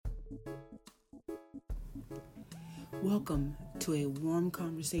Welcome to a warm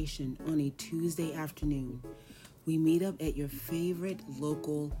conversation on a Tuesday afternoon. We meet up at your favorite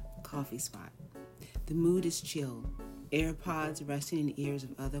local coffee spot. The mood is chill, AirPods resting in the ears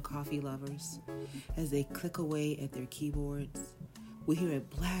of other coffee lovers as they click away at their keyboards. We hear a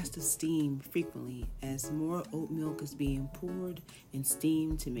blast of steam frequently as more oat milk is being poured and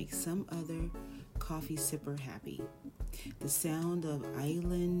steamed to make some other coffee sipper happy. The sound of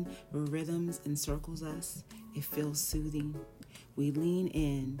island rhythms encircles us. It feels soothing. We lean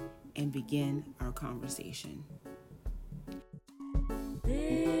in and begin our conversation.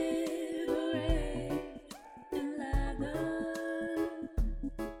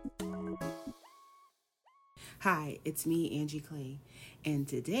 Hi, it's me, Angie Clay, and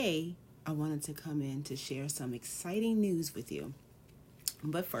today I wanted to come in to share some exciting news with you.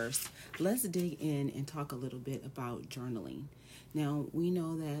 But first, let's dig in and talk a little bit about journaling. Now, we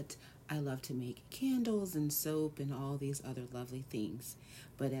know that I love to make candles and soap and all these other lovely things.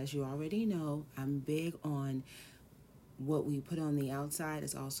 But as you already know, I'm big on what we put on the outside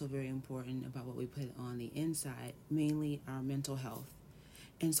is also very important about what we put on the inside, mainly our mental health.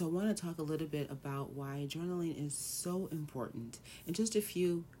 And so I want to talk a little bit about why journaling is so important and just a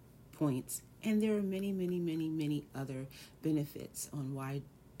few points. And there are many other benefits on why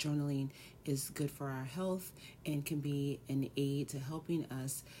journaling is good for our health and can be an aid to helping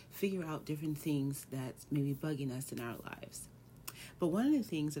us figure out different things that may be bugging us in our lives. But one of the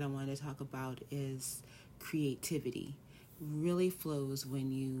things that I want to talk about is creativity. Really flows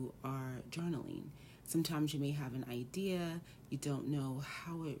when you are journaling. Sometimes you may have an idea, you don't know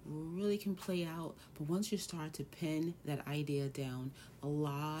how it really can play out, but once you start to pen that idea down, a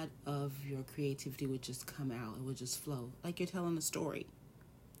lot of your creativity would just come out. It would just flow, like you're telling a story.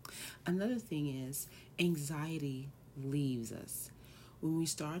 Another thing is anxiety leaves us. When we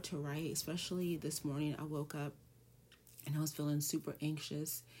start to write, especially this morning, I woke up and I was feeling super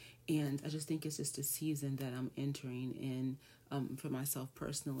anxious, and I just think it's just a season that I'm entering in for myself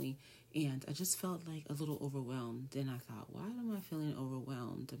personally, and I just felt like a little overwhelmed. And I thought, why am I feeling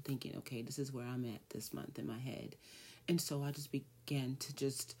overwhelmed? I'm thinking, okay, this is where I'm at this month in my head. And so I just began to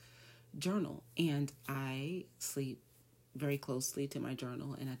just journal, and I sleep very closely to my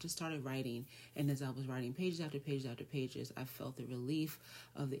journal, and I just started writing. And as I was writing pages after pages after pages, I felt the relief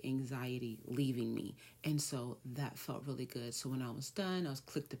of the anxiety leaving me, and so that felt really good. So when I was done, I was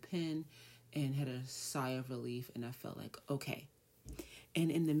clicked the pen and had a sigh of relief, and I felt like, okay. And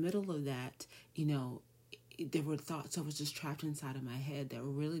in the middle of that, there were thoughts that was just trapped inside of my head that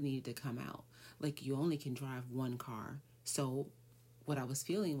really needed to come out. Like, you only can drive one car, so what I was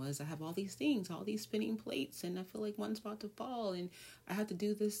feeling was I have all these things, all these spinning plates, and I feel like one's about to fall, and I have to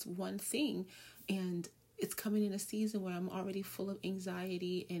do this one thing, and it's coming in a season where I'm already full of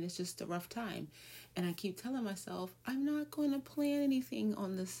anxiety, and it's just a rough time. And I keep telling myself, I'm not going to plan anything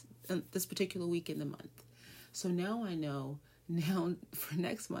on this particular week in the month. So now I know, now for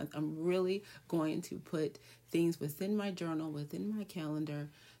next month, I'm really going to put things within my journal, within my calendar,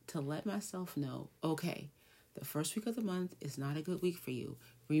 to let myself know, okay, the first week of the month is not a good week for you.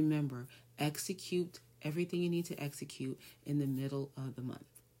 Remember, execute everything you need to execute in the middle of the month,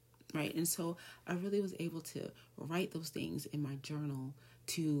 right? And so I really was able to write those things in my journal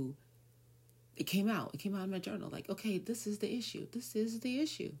it came out in my journal. Like, okay, this is the issue. This is the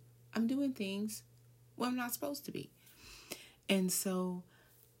issue. I'm doing things when I'm not supposed to be. And so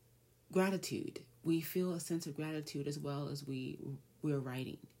gratitude, we feel a sense of gratitude as well as we're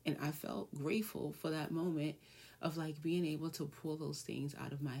writing. And I felt grateful for that moment of like being able to pull those things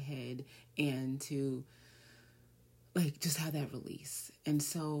out of my head and to like just have that release. And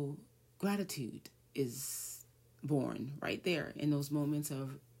so gratitude is born right there in those moments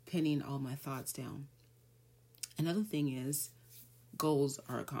of pinning all my thoughts down. Another thing is goals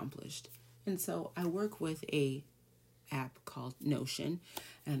are accomplished. And so I work with a app called Notion.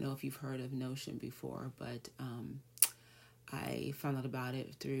 I don't know if you've heard of Notion before, but I found out about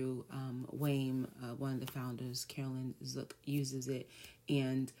it through Wayne, one of the founders. Carolyn Zook uses it,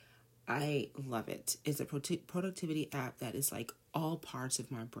 and I love it. It's a productivity app that is like all parts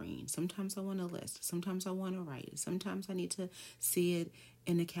of my brain. Sometimes I want to list. Sometimes I want to write. Sometimes I need to see it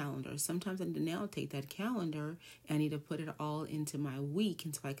in the calendar. Sometimes I need to now take that calendar and I need to put it all into my week,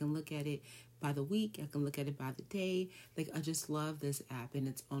 and so I can look at it by the week. I can look at it by the day. Like, I just love this app, and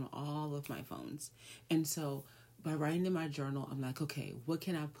it's on all of my phones. And so by writing in my journal, I'm like, okay, what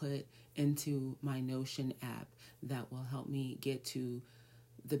can I put into my Notion app that will help me get to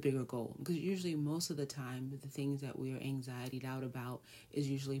the bigger goal? Because usually most of the time, the things that we're anxietied out about is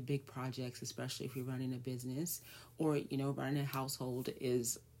usually big projects, especially if you're running a business or, running a household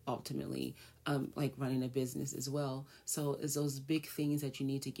is ultimately, like running a business as well. So it's those big things that you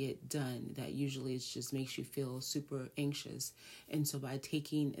need to get done that usually it just makes you feel super anxious. And so by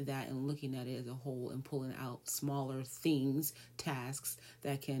taking that and looking at it as a whole and pulling out smaller things, tasks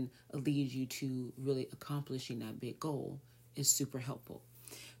that can lead you to really accomplishing that big goal is super helpful.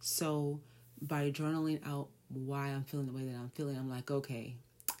 So by journaling out why I'm feeling the way that I'm feeling, I'm like, okay,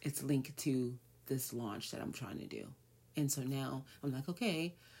 it's linked to this launch that I'm trying to do. And so now I'm like,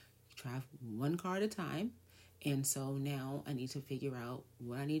 okay, try one card at a time. And so now I need to figure out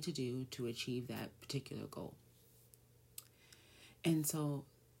what I need to do to achieve that particular goal. And so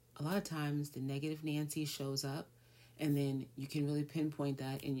a lot of times the negative Nancy shows up, and then you can really pinpoint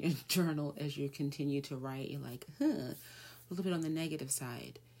that in your journal as you continue to write. You're like, a little bit on the negative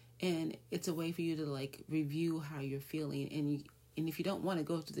side. And it's a way for you to like review how you're feeling. And if you don't want to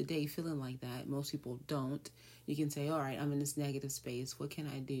go through the day feeling like that, most people don't, you can say, all right, I'm in this negative space. What can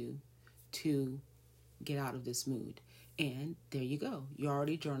I do to get out of this mood? And there you go. You're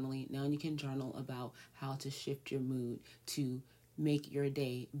already journaling. Now you can journal about how to shift your mood to make your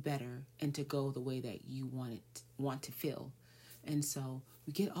day better and to go the way that you want to feel. And so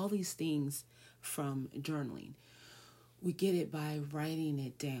we get all these things from journaling. We get it by writing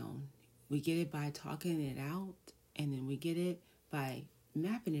it down. We get it by talking it out. And then we get it by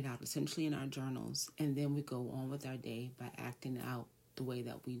mapping it out essentially in our journals. And then we go on with our day by acting out the way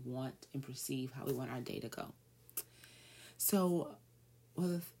that we want and perceive how we want our day to go. So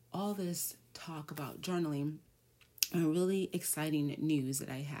with all this talk about journaling, a really exciting news that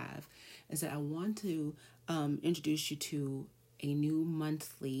I have is that I want to introduce you to a new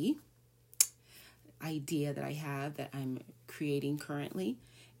monthly idea that I have that I'm creating currently,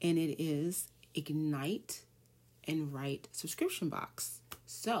 and it is Ignite and Write subscription box.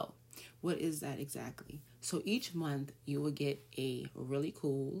 So what is that exactly? So each month you will get a really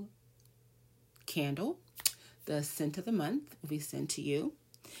cool candle. The scent of the month will be sent to you.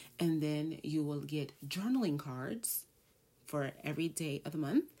 And then you will get journaling cards for every day of the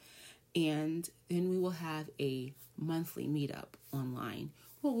month. And then we will have a monthly meetup online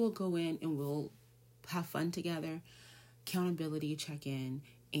where we'll go in and we'll have fun together, accountability check-in,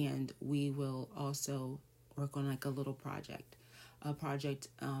 and we will also work on like a little project, that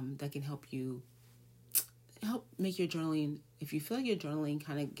can help make your journaling. If you feel like your journaling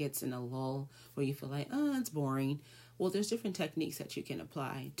kind of gets in a lull where you feel like, it's boring, well, there's different techniques that you can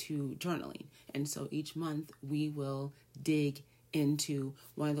apply to journaling. And so each month we will dig into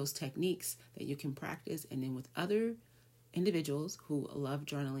one of those techniques that you can practice. And then with other individuals who love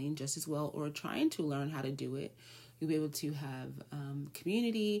journaling just as well or trying to learn how to do it, you'll be able to have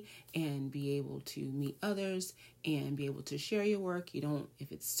community and be able to meet others and be able to share your work. You don't,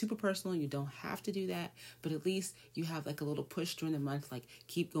 if it's super personal, you don't have to do that, but at least you have like a little push during the month, like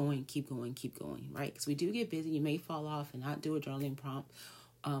keep going, right? Because we do get busy. You may fall off and not do a journaling prompt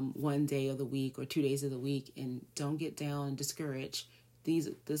one day of the week or 2 days of the week, and don't get down and discouraged.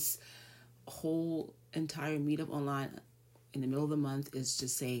 This whole entire meetup online in the middle of the month is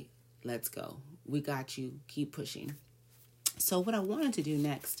just say, let's go. We got you. Keep pushing. So what I wanted to do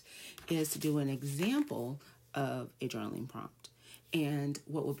next is to do an example of a journaling prompt and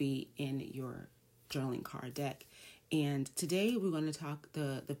what will be in your journaling card deck. And today we're going to talk,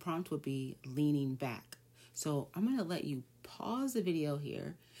 the prompt will be leaning back. So I'm going to let you pause the video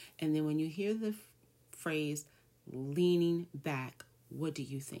here. And then when you hear the phrase leaning back, what do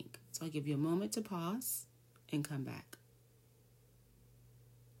you think? So I'll give you a moment to pause and come back.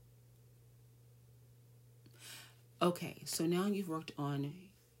 Okay, so now you've worked on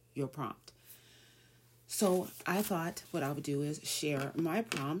your prompt. So I thought what I would do is share my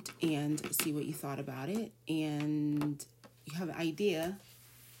prompt and see what you thought about it. And you have an idea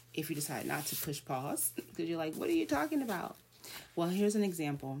if you decide not to push pause because you're like, what are you talking about? Well, here's an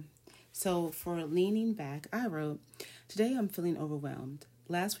example. So for leaning back, I wrote, today I'm feeling overwhelmed.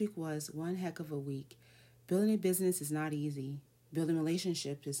 Last week was one heck of a week. Building a business is not easy. Building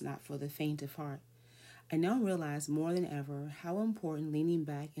relationships is not for the faint of heart. I now realize more than ever how important leaning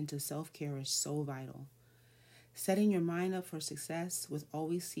back into self-care is so vital. Setting your mind up for success with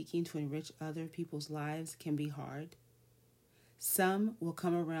always seeking to enrich other people's lives can be hard. Some will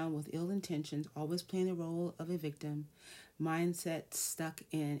come around with ill intentions, always playing the role of a victim, mindset stuck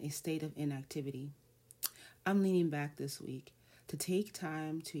in a state of inactivity. I'm leaning back this week to take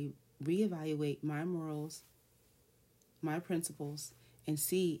time to reevaluate my morals, my principles, and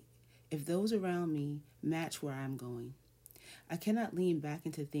see if those around me match where I'm going. I cannot lean back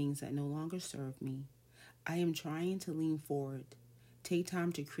into things that no longer serve me. I am trying to lean forward, take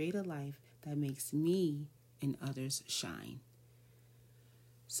time to create a life that makes me and others shine.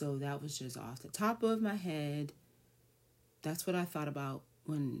 So that was just off the top of my head. That's what I thought about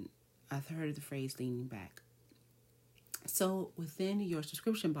when I heard the phrase leaning back. So within your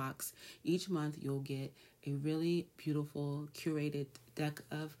subscription box, each month you'll get a really beautiful curated deck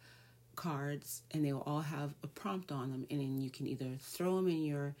of cards, and they will all have a prompt on them, and then you can either throw them in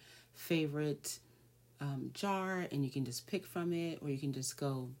your favorite jar and you can just pick from it, or you can just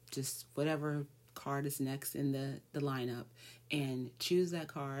go whatever card is next in the lineup and choose that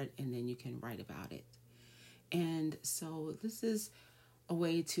card, and then you can write about it. And so this is a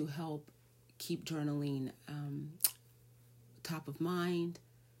way to help keep journaling top of mind,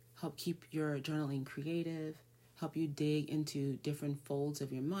 help keep your journaling creative, help you dig into different folds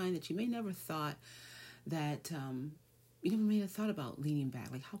of your mind that you may never thought that you never may have thought about leaning back.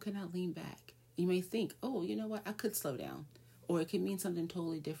 Like, how can I lean back? You may think, oh, you know what, I could slow down. Or it could mean something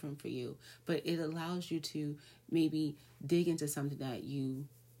totally different for you. But it allows you to maybe dig into something that you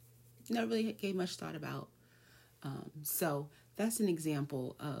never really gave much thought about. So that's an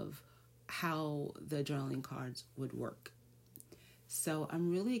example of how the journaling cards would work. So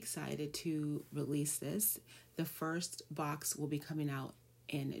I'm really excited to release this. The first box will be coming out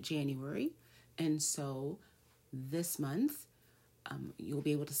in January. And so this month, you'll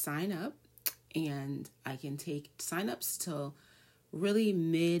be able to sign up, and I can take sign-ups till really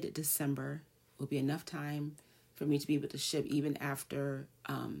mid-December. Will be enough time for me to be able to ship even after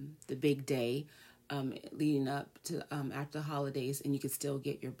the big day leading up to after the holidays, and you can still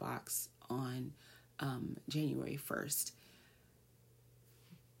get your box on January 1st.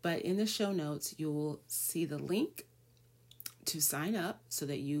 But in the show notes, you'll see the link to sign up so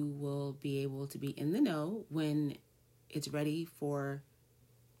that you will be able to be in the know when it's ready for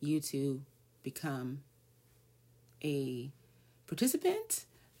you to become a participant,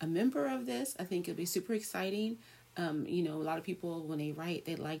 a member of this. I think it'll be super exciting. A lot of people, when they write,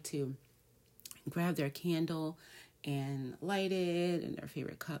 they like to grab their candle and light it, and their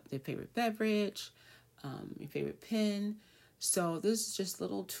favorite cup, their favorite beverage, your favorite pen. So this is just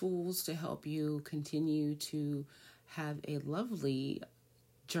little tools to help you continue to have a lovely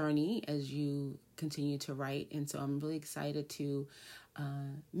journey as you continue to write. And so I'm really excited to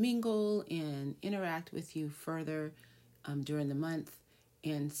mingle and interact with you further during the month.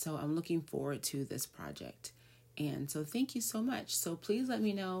 And so I'm looking forward to this project. And so thank you so much. So please let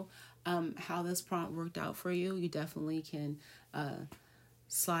me know how this prompt worked out for you. You definitely can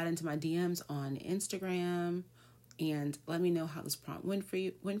slide into my DMs on Instagram and let me know how this prompt went for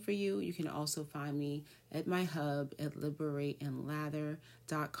you. You can also find me at my hub at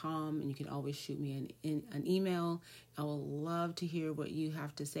liberateandlather.com, and you can always shoot me an email. I will love to hear what you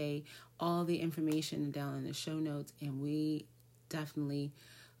have to say. All the information down in the show notes, and we definitely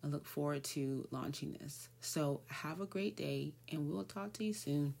look forward to launching this. So have a great day, and we'll talk to you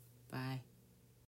soon. Bye.